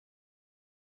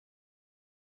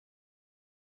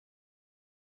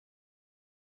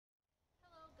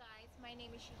My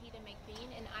name is Shaeida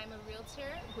McBean and I'm a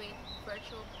realtor with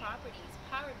Virtual Properties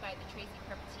powered by the Tracy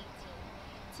Perpetit team.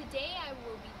 Today I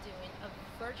will be doing a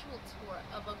virtual tour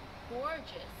of a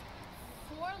gorgeous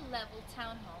 4-level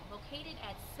townhome located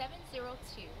at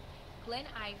 702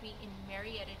 Glen in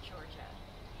Marietta, Georgia.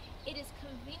 It is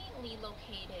conveniently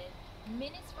located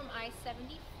minutes from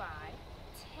I-75,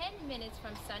 10 minutes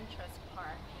from SunTrust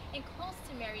Park, and close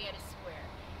to Marietta Square.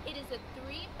 It is a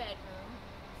 3-bedroom,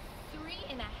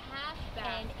 3.5 bath,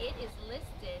 and it is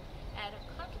listed at a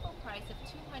comfortable price of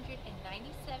 $297,900.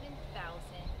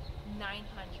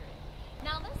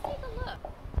 Now let's take a look.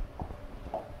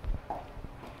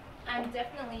 I'm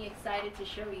definitely excited to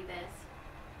show you this.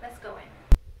 Let's go in.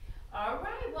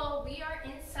 Alright, well, we are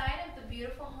inside of the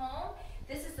beautiful home.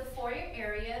 This is the foyer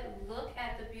area. Look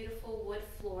at the beautiful wood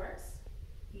floors.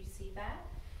 You see that?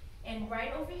 And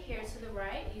right over here to the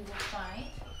right, you will find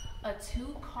a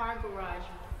 2-car garage,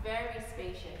 very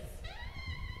spacious.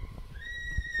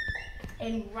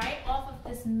 And right off of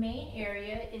this main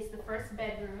area is the first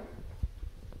bedroom.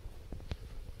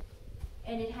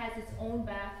 And it has its own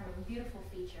bathroom, beautiful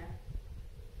feature.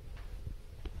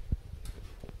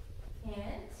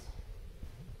 And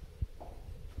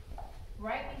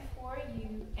right before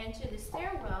you enter the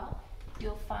stairwell,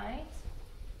 you'll find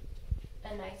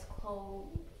a nice coat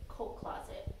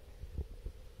closet.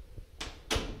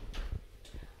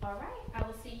 Alright, I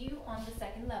will see you on the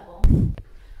second level.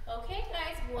 Okay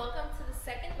guys, welcome to the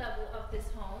second level of this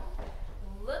home.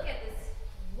 Look at this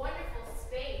wonderful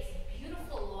space,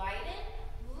 beautiful lighting.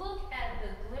 Look at the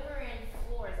glimmering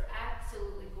floors,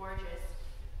 absolutely gorgeous.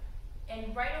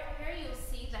 And right over here you'll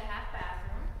see the half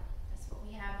bathroom. That's what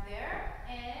we have there.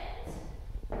 And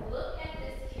look at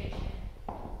this kitchen.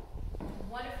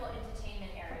 Wonderful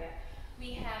entertainment area.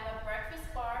 We have a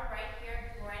breakfast bar right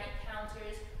here, granite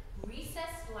counters,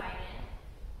 recessed lighting.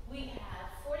 We have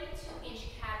 42-inch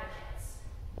cabinets,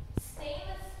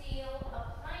 stainless steel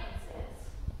appliances,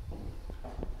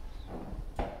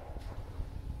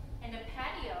 and a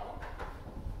patio.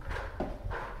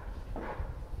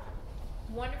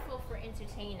 Wonderful for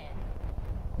entertaining.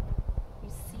 You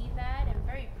see that? And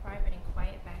very private and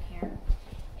quiet back here.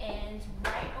 And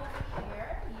right over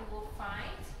here, you will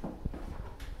find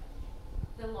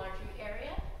the laundry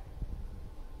area.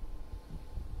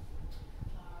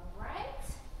 Alright.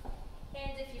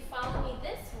 And if you follow me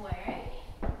this way,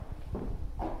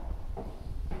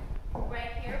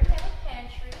 right here we have a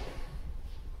pantry.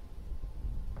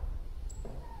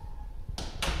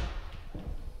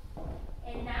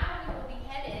 And now we will be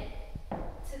headed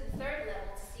to the third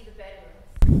level to see the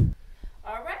bedrooms.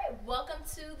 Alright, welcome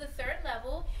to the third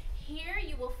level. Here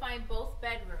you will find both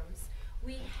bedrooms.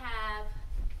 We have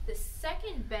the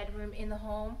second bedroom in the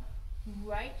home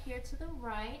right here to the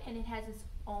right, and it has its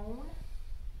own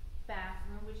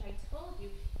bathroom, which I told you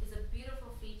is a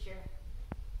beautiful feature.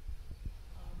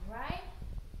 Alright,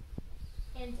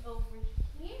 and over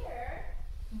here,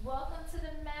 welcome to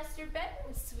the master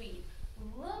bedroom suite.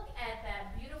 Look at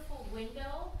that beautiful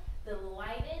window, the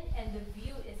lighting, and the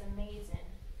view is amazing.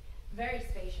 Very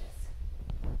spacious.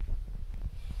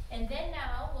 And then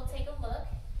now we'll take a look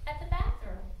at the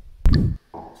bathroom.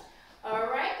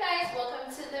 Alright guys,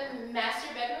 welcome to the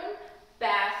master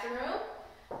bathroom.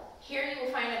 Here you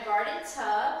will find a garden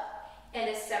tub and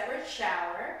a separate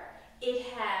shower. It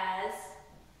has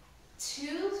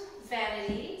 2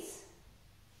 vanities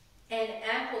and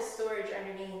ample storage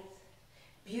underneath.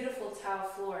 Beautiful tile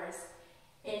floors.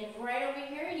 And right over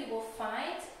here you will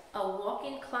find a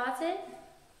walk-in closet.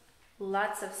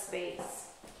 Lots of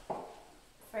space.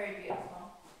 Very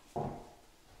beautiful.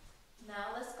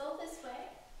 Now let's go this way.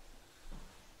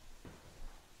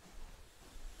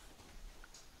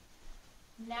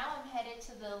 Now I'm headed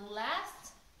to the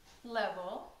last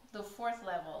level, the 4th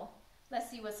level. Let's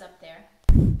see what's up there.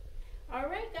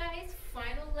 Alright guys,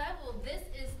 final level. This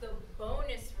is the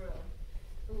bonus room.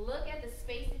 Look at the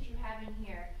space that you have in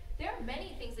here. There are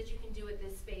many things that you can do with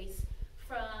this space,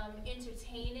 from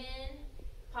entertaining,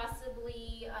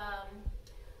 possibly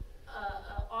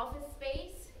office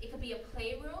space. It could be a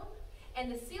playroom. And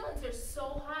the ceilings are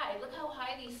so high. Look how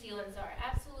high these ceilings are.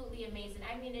 Absolutely amazing.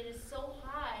 I mean, it is so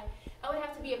high. I would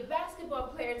have to be a basketball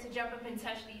player to jump up and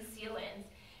touch these ceilings.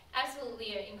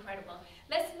 Absolutely incredible.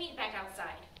 Let's meet back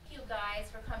outside. Thank you guys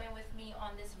for coming with me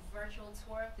on this virtual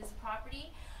tour of this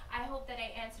property. I hope that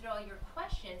I answered all your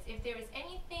questions. If there is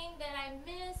anything that I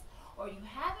missed or you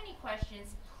have any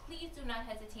questions, please do not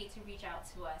hesitate to reach out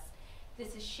to us.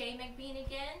 This is Shaeida McBean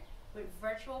again with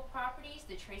Virtual Properties,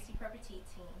 the Tracy Perpetit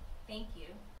team. Thank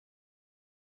you.